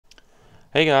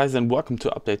Hey guys, and welcome to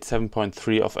update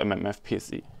 7.3 of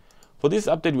MMFPSE. For this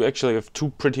update we actually have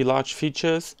two pretty large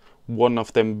features, one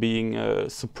of them being a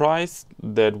surprise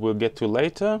that we'll get to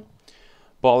later.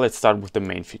 But let's start with the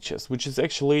main features, which is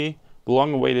actually the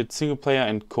long-awaited single player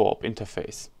and co-op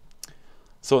interface.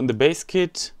 So in the base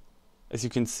kit, as you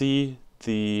can see,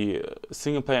 the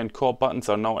single player and co-op buttons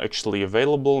are now actually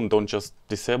available and don't just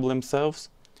disable themselves.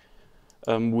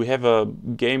 We have a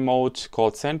game mode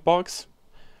called Sandbox,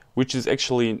 which is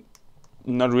actually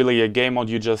not really a game mode.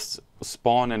 You just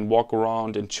spawn and walk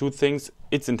around and shoot things.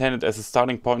 It's intended as a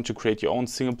starting point to create your own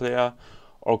single player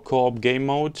or co-op game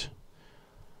mode.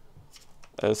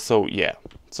 So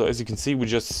as you can see, we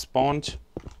just spawned.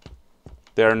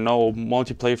 There are no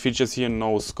multiplayer features here,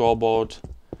 no scoreboard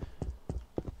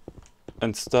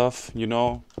and stuff, you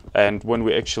know. And when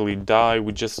we actually die,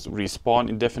 we just respawn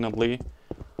indefinitely.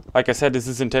 Like I said, this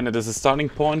is intended as a starting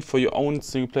point for your own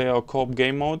single-player or co-op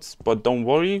game modes, but don't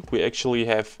worry, we actually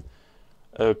have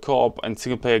co-op and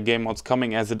single-player game modes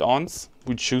coming as add-ons.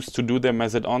 We choose to do them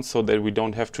as add-ons so that we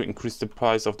don't have to increase the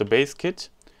price of the base kit.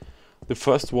 The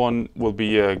first one will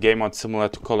be a game mode similar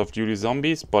to Call of Duty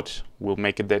Zombies, but we'll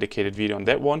make a dedicated video on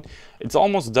that one. It's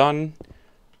almost done,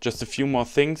 just a few more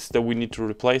things that we need to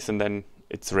replace and then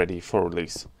it's ready for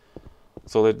release.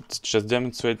 So let's just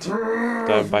demonstrate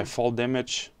that by fall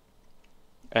damage.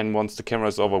 And once the camera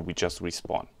is over, we just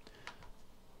respawn.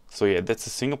 So yeah, that's a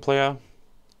single player.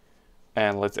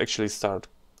 And let's actually start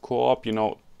co-op. You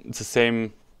know, it's the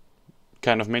same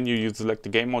kind of menu. You select the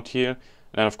game mode here.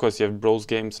 And of course you have browse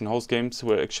games and host games.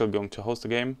 We're actually going to host a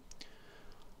game.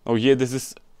 Oh yeah, this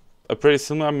is a pretty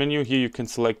similar menu. Here you can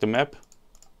select the map.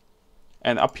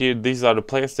 And up here, these are the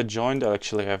players that joined. I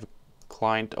actually have a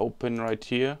client open right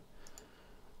here,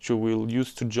 which we'll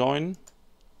use to join.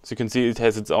 So you can see it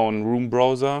has its own room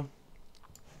browser.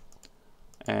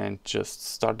 And just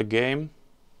start the game.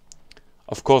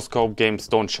 Of course, co-op games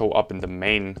don't show up in the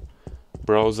main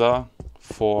browser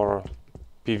for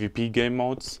PvP game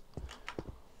modes.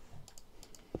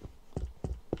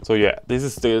 So yeah, this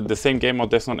is the same game mode.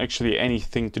 There's not actually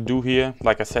anything to do here.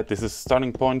 Like I said, this is a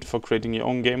starting point for creating your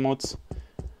own game modes.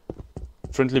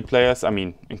 Friendly players, I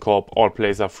mean, in co-op all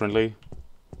players are friendly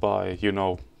by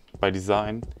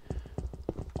design.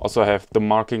 Also have the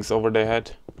markings over their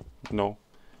head. No.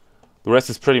 The rest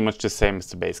is pretty much the same as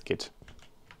the base kit.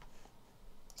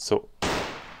 So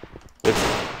let's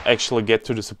actually get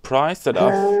to the surprise that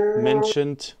I've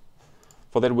mentioned.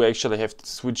 For that we actually have to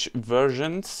switch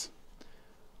versions,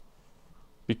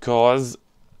 because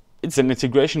it's an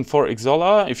integration for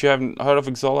Xsolla. If you haven't heard of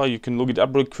Xsolla, you can look it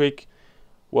up real quick.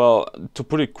 Well, to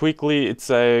put it quickly,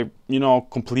 it's a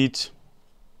complete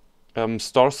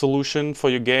store solution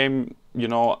for your game.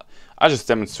 I just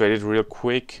demonstrated real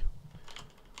quick.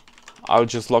 I'll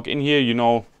just log in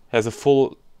here. Has a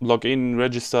full login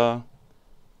register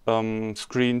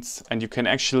screens, and you can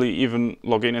actually even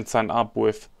log in and sign up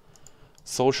with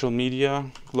social media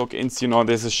logins.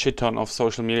 There's a shit ton of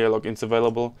social media logins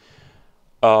available.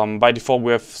 By default,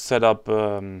 we have set up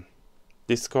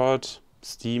Discord,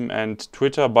 Steam, and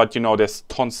Twitter, but there's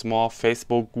tons more.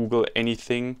 Facebook, Google,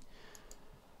 anything.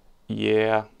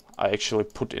 Yeah, I actually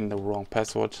put in the wrong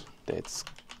password. That's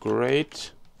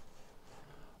great.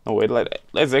 No, wait,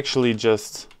 let's actually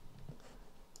just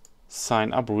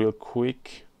sign up real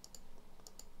quick.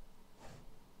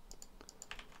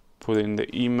 Put in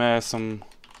the email, some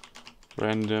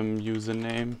random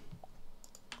username.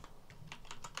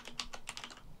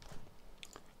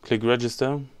 Click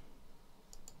register.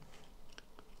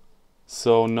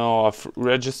 So now I've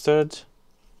registered.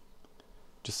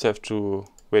 Just have to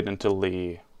wait until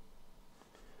the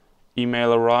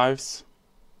email arrives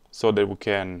so that we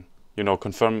can,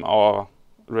 confirm our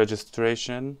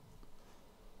registration.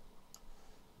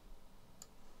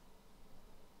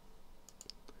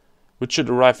 Which should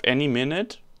arrive any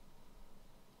minute.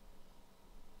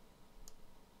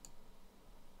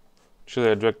 Should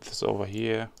I drag this over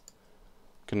here?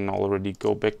 Can already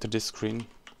go back to this screen.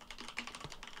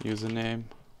 Username.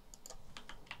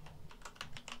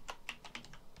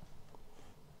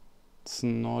 It's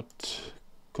not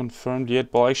confirmed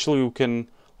yet, but actually we can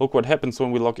look what happens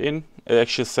when we log in. It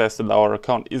actually says that our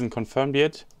account isn't confirmed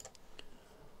yet.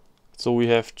 So we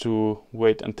have to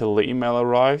wait until the email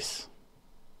arrives,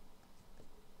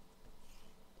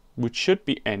 which should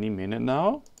be any minute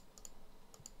now.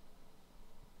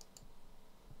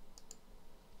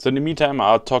 So in the meantime,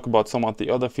 I'll talk about some of the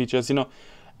other features.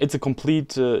 It's a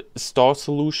complete store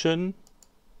solution.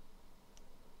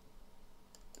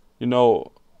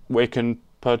 Where you can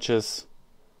purchase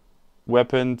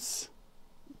weapons,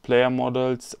 player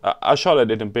models. I'll show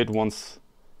that in a bit once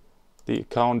the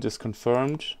account is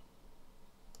confirmed.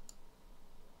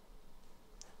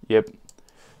 Yep,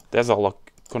 there's our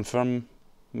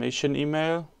confirmation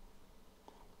email.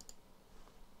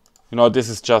 You know, this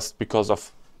is just because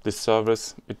of this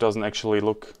service. It doesn't actually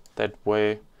look that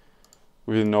way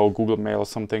with no Google Mail or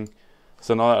something.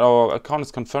 So now that our account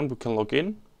is confirmed, we can log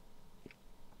in.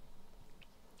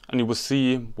 And you will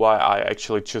see why I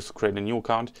actually choose to create a new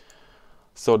account,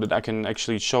 so that I can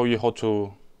actually show you how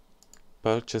to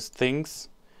purchase things.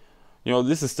 You know,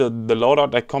 this is the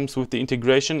loadout that comes with the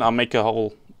integration. I'll make a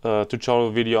whole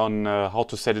tutorial video on how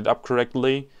to set it up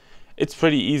correctly. It's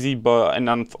pretty easy, and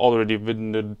I've already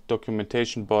written the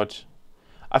documentation, but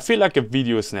I feel like a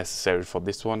video is necessary for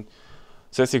this one.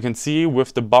 So as you can see,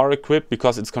 with the bar equipped,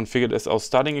 because it's configured as our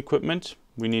starting equipment,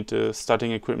 we need the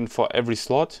starting equipment for every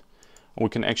slot. We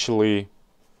can actually,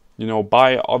 you know,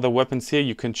 buy other weapons here.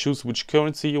 You can choose which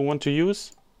currency you want to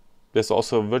use. There's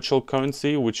also a virtual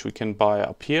currency which we can buy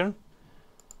up here.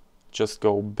 Just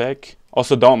go back.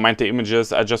 Also, don't mind the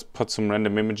images. I just put some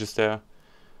random images there.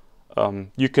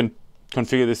 You can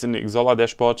configure this in the Xsolla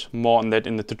dashboard. More on that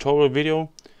in the tutorial video.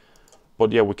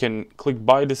 But yeah, we can click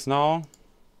buy this now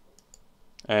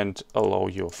and allow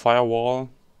your firewall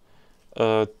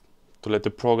to let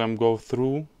the program go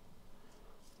through.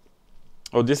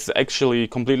 Oh, this is actually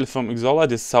completely from Xsolla.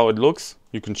 This is how it looks.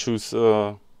 You can choose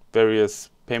various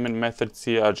payment methods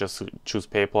here. I just choose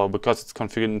PayPal because it's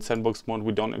configured in sandbox mode.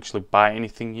 We don't actually buy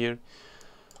anything here.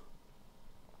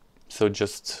 So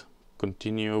just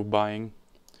continue buying.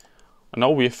 And now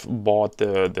we've bought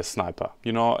the sniper.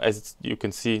 You know, as you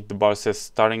can see, the bar says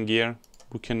starting gear.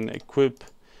 We can equip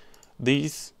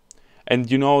these.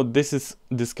 And you know, this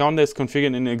counter is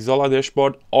configured in the Xsolla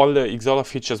dashboard. All the Xsolla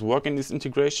features work in this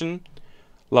integration.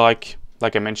 Like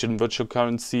I mentioned, virtual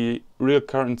currency, real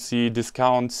currency,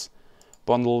 discounts,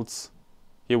 bundles.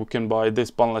 Here we can buy.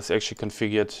 This bundle is actually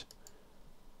configured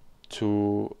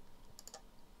to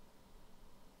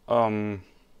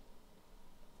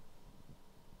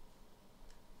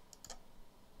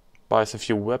buys a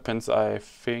few weapons, I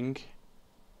think.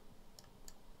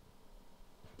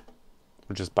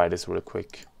 We'll just buy this real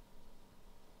quick.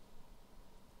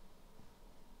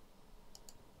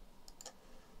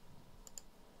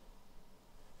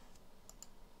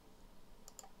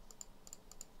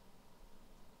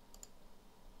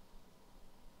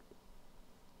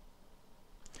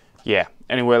 Yeah,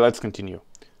 anyway, let's continue.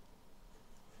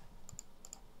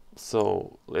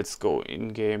 So let's go in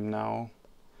game now.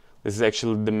 This is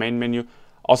actually the main menu.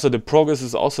 Also, the progress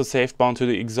is also saved bound to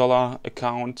the Xsolla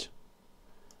account.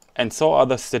 And so are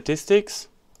the statistics.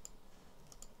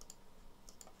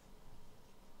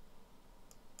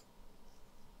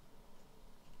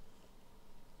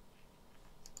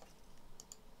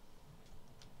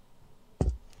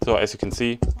 So as you can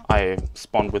see, I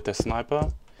spawned with the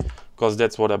sniper, because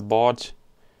that's what I bought.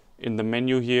 In the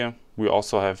menu here, we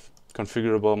also have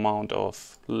configurable amount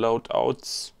of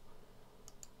loadouts.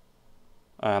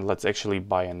 And let's actually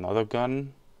buy another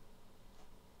gun.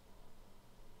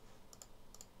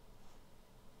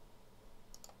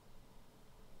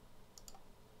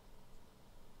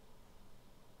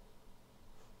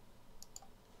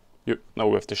 Yep, now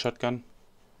we have the shotgun.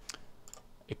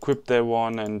 Equip that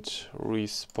one and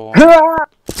respawn.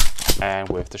 And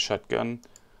we have the shotgun.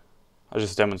 I'll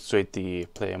just demonstrate the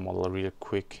player model real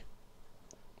quick.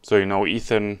 So you know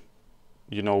Ethan,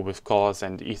 you know, with colors,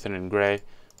 and Ethan in gray.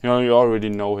 You know, you already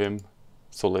know him.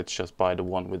 So let's just buy the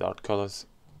one without colors.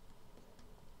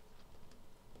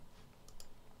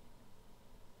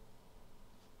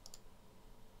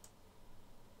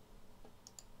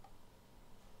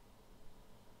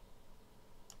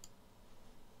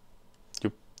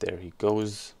 Yep, there he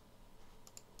goes.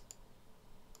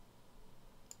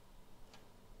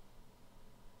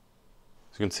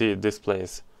 As you can see, it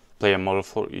displays player model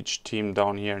for each team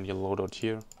down here in your loadout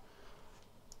here.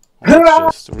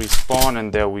 Let's just respawn,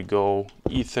 and there we go,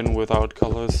 Ethan without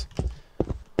colors.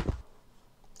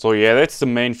 So yeah, that's the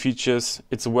main features.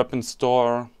 It's a weapon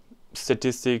store,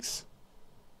 statistics,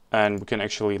 and we can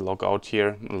actually log out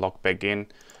here and log back in.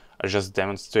 I'll just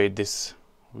demonstrate this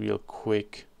real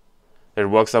quick. It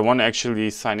works. I want to actually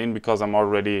sign in because I'm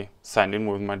already signed in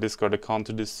with my Discord account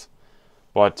to this,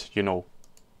 but you know,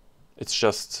 it's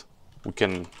just we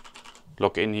can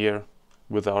log in here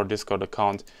with our Discord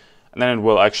account, and then it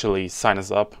will actually sign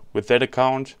us up with that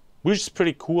account, which is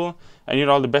pretty cool. And you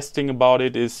know, the best thing about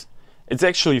it is it's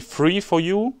actually free for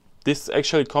you. This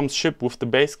actually comes shipped with the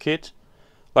base kit.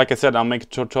 Like I said, I'll make a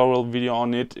tutorial video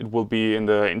on it. It will be in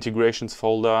the integrations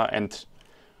folder, and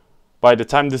by the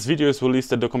time this video is released,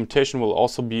 the documentation will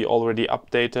also be already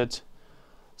updated.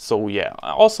 So yeah,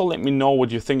 also let me know what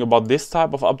you think about this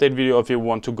type of update video, if you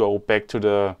want to go back to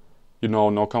the, you know,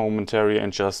 no commentary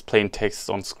and just plain text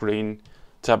on screen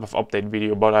type of update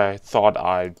video, but I thought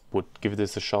I would give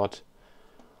this a shot.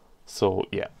 So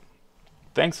yeah,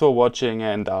 thanks for watching,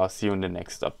 and I'll see you in the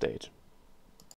next update.